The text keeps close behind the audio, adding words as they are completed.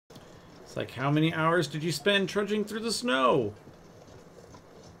It's like, how many hours did you spend trudging through the snow?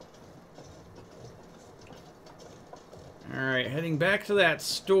 Alright, heading back to that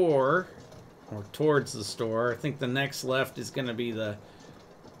store. Or towards the store. I think the next left is going to be the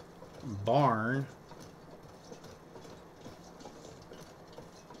barn.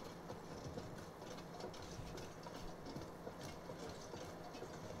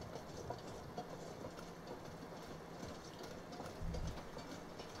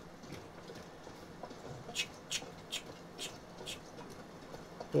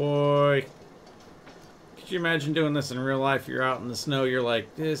 Boy. Could you imagine doing this in real life? You're out in the snow, you're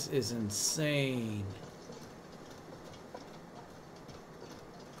like, this is insane.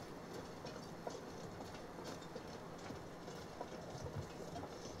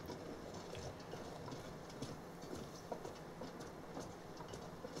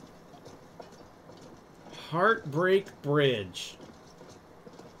 Heartbreak Bridge.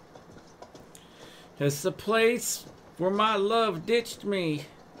 It's the place where my love ditched me.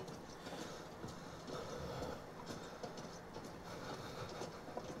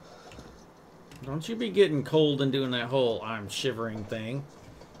 Don't you be getting cold and doing that whole I'm shivering thing.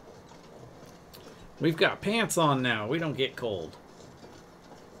 We've got pants on now. We don't get cold.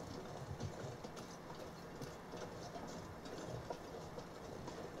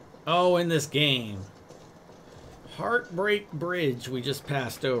 Oh, in this game. Heartbreak Bridge we just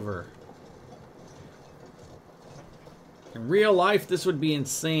passed over. In real life, this would be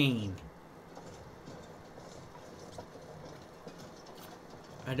insane.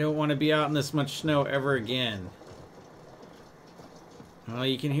 I don't want to be out in this much snow ever again. Well,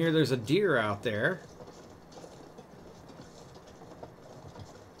 you can hear there's a deer out there.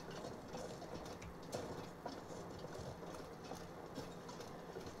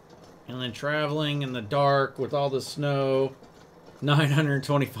 And then traveling in the dark with all the snow.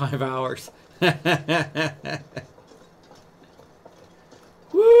 925 hours.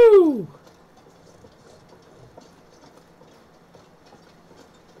 Woo!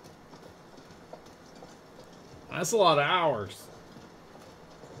 That's a lot of hours.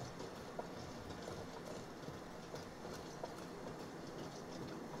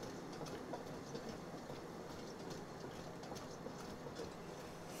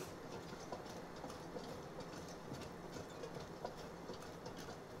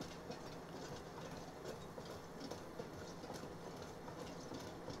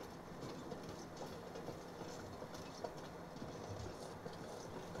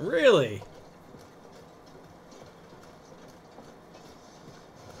 Really?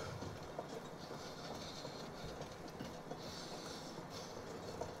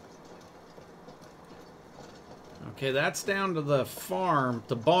 Okay, that's down to the farm,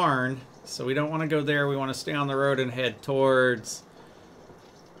 the barn. So we don't want to go there. We want to stay on the road and head towards...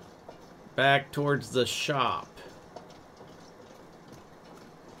 back towards the shop.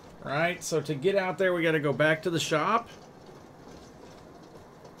 Right, so to get out there, we got to go back to the shop.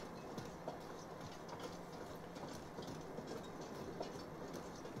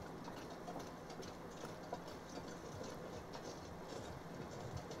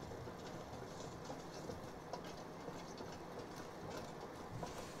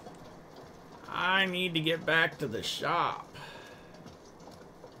 I need to get back to the shop.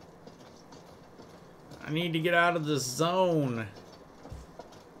 I need to get out of this zone.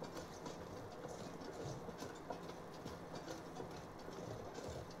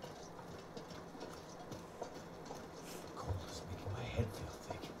 Cold is making my head feel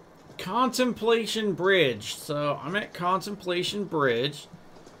thick. Contemplation Bridge. So I'm at Contemplation Bridge.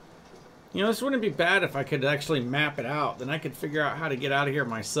 You know, this wouldn't be bad if I could actually map it out. Then I could figure out how to get out of here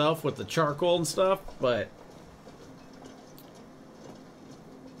myself with the charcoal and stuff, but...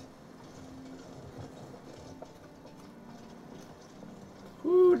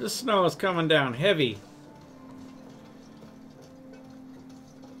 Whoo, the snow is coming down heavy.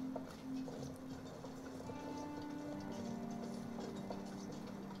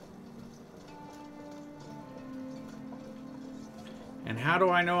 And how do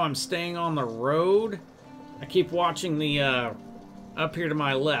I know I'm staying on the road? I keep watching the, up here to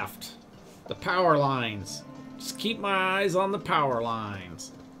my left. The power lines. Just keep my eyes on the power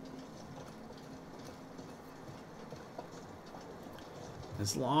lines.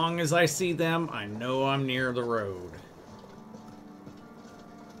 As long as I see them, I know I'm near the road.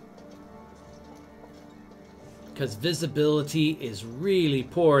 Because visibility is really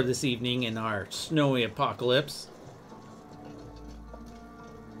poor this evening in our snowy apocalypse.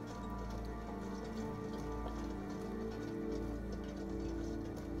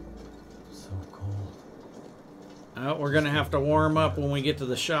 Oh, we're going to have to warm up when we get to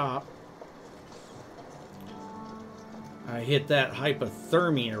the shop. I hit that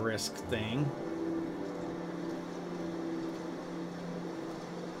hypothermia risk thing.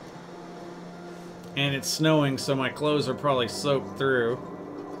 And it's snowing, so my clothes are probably soaked through.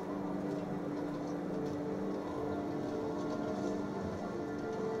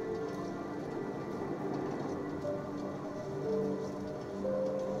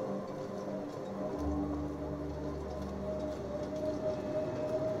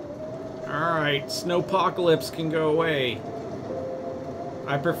 Alright, snowpocalypse can go away.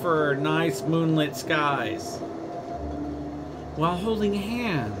 I prefer nice moonlit skies. While holding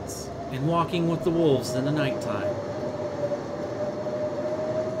hands and walking with the wolves in the nighttime.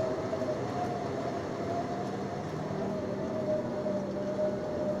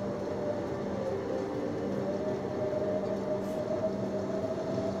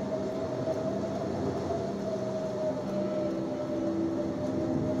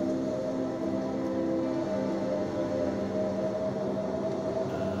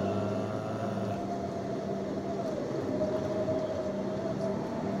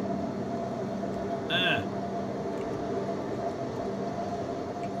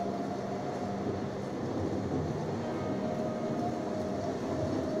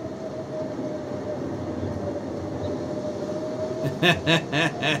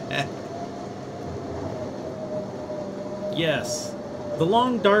 Yes, The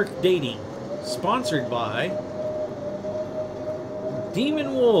Long Dark Dating, sponsored by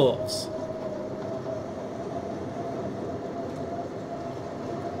Demon Wolves.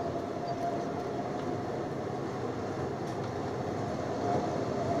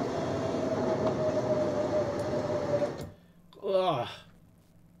 Ugh.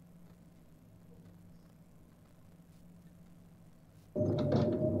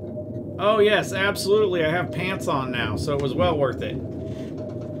 Oh yes, absolutely. I have pants on now, so it was well worth it.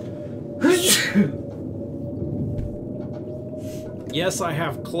 Yes, I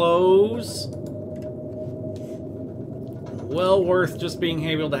have clothes. Well worth just being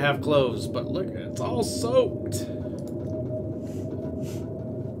able to have clothes, but look, it's all soaked.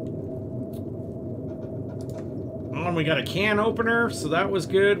 Oh, and we got a can opener, so that was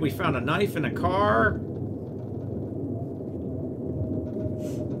good. We found a knife in a car.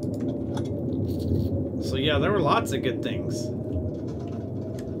 So yeah, there were lots of good things.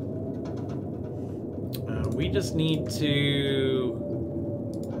 We just need to...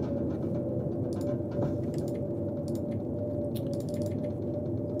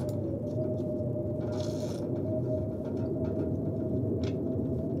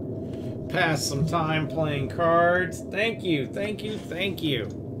 pass some time playing cards. Thank you, thank you, thank you.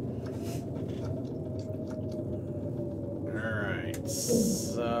 Alright,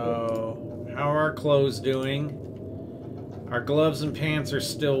 so... how are our clothes doing? Our gloves and pants are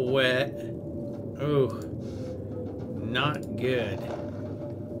still wet. Ooh. Not good.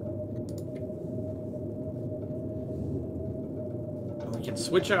 We can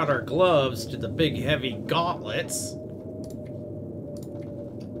switch out our gloves to the big heavy gauntlets.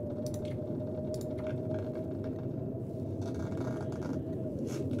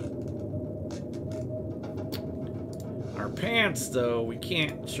 Our pants, though, we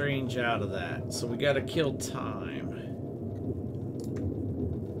can't change out of that, so we gotta kill time.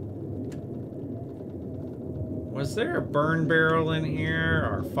 Was there a burn barrel in here,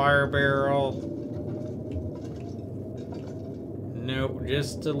 or a fire barrel? Nope,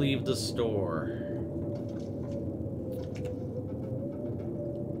 just to leave the store.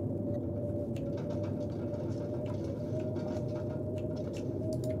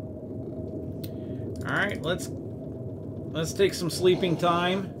 Alright, let's take some sleeping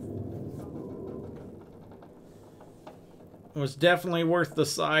time. It was definitely worth the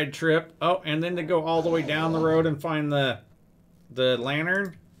side trip. Oh, and then to go all the way down the road and find the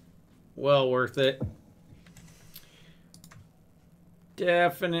lantern. Well worth it.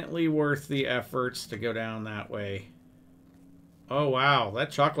 Definitely worth the efforts to go down that way. Oh, wow. That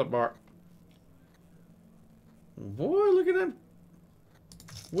chocolate bar. Boy, look at him.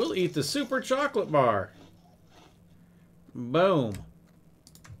 We'll eat the super chocolate bar. Boom.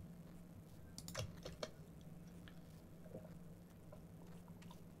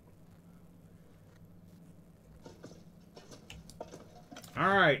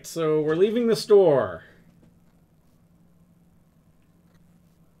 Alright, so we're leaving the store.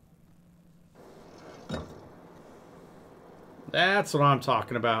 That's what I'm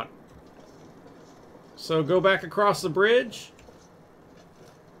talking about. So go back across the bridge.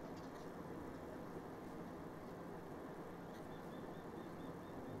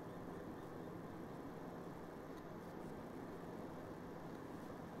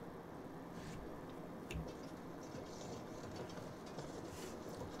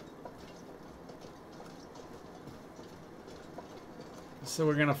 So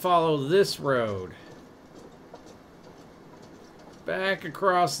we're gonna follow this road. Back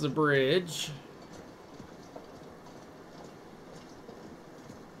across the bridge.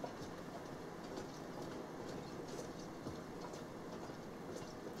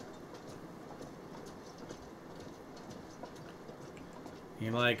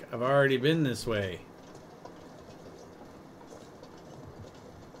 You're like, I've already been this way.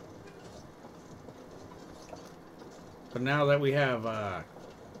 But now that we have,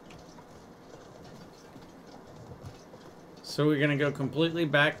 so we're gonna go completely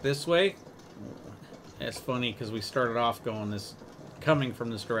back this way. That's funny because we started off coming from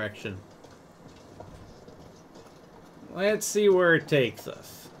this direction. Let's see where it takes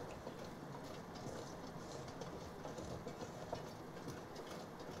us.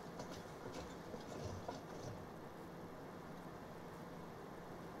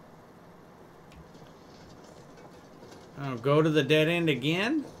 Oh, go to the dead end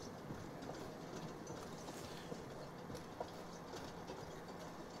again?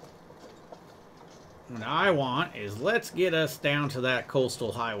 What I want is let's get us down to that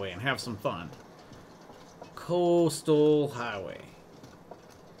coastal highway and have some fun. Coastal highway.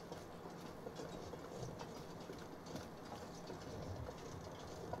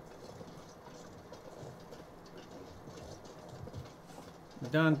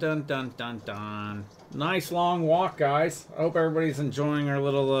 Dun dun dun dun dun. Nice long walk, guys. I hope everybody's enjoying our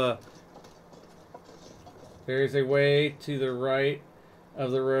little, There's a way to the right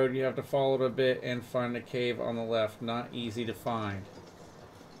of the road. You have to follow it a bit and find a cave on the left. Not easy to find.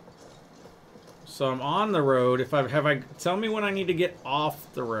 So I'm on the road. Tell me when I need to get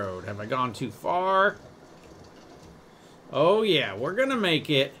off the road. Have I gone too far? Oh yeah, we're gonna make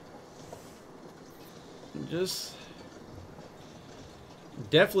it. Just...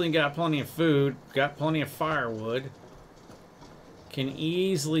 Definitely got plenty of food, got plenty of firewood. Can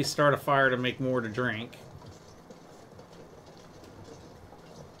easily start a fire to make more to drink.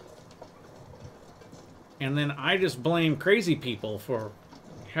 And then I just blame crazy people for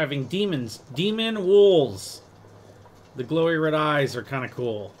having demons. Demon wolves. The glowy red eyes are kind of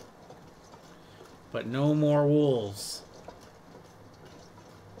cool. But no more wolves.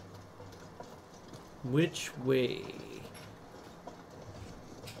 Which way?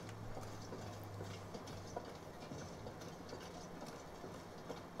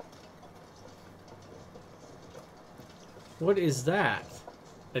 What is that?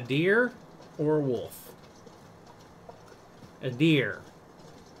 A deer or a wolf? A deer.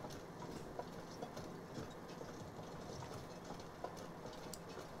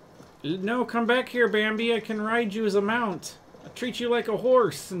 No, come back here, Bambi. I can ride you as a mount. I'll treat you like a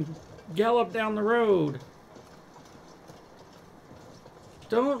horse and gallop down the road.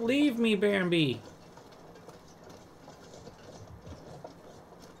 Don't leave me, Bambi.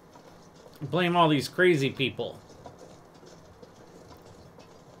 Blame all these crazy people.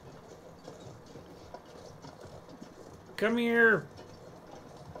 Come here.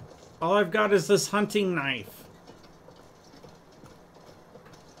 All I've got is this hunting knife.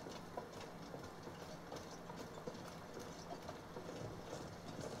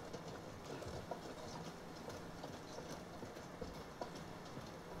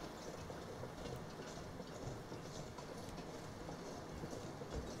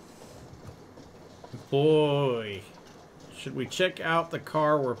 Boy, should we check out the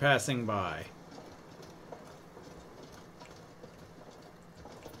car we're passing by?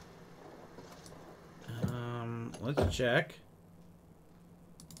 Let's check.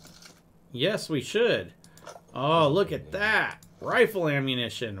 Yes, we should. Oh, look at that. Rifle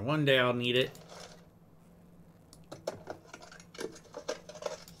ammunition. One day I'll need it.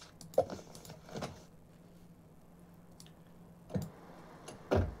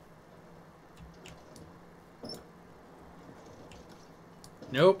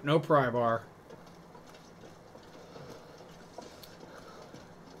 Nope, no pry bar.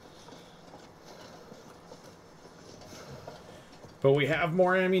 But we have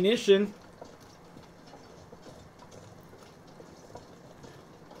more ammunition.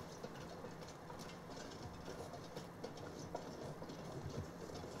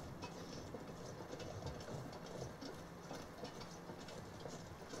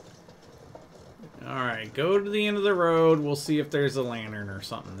 Alright, go to the end of the road. We'll see if there's a lantern or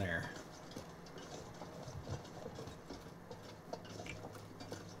something there.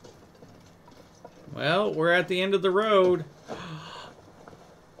 Well, we're at the end of the road.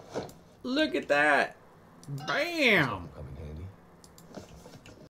 Look at that! Bam!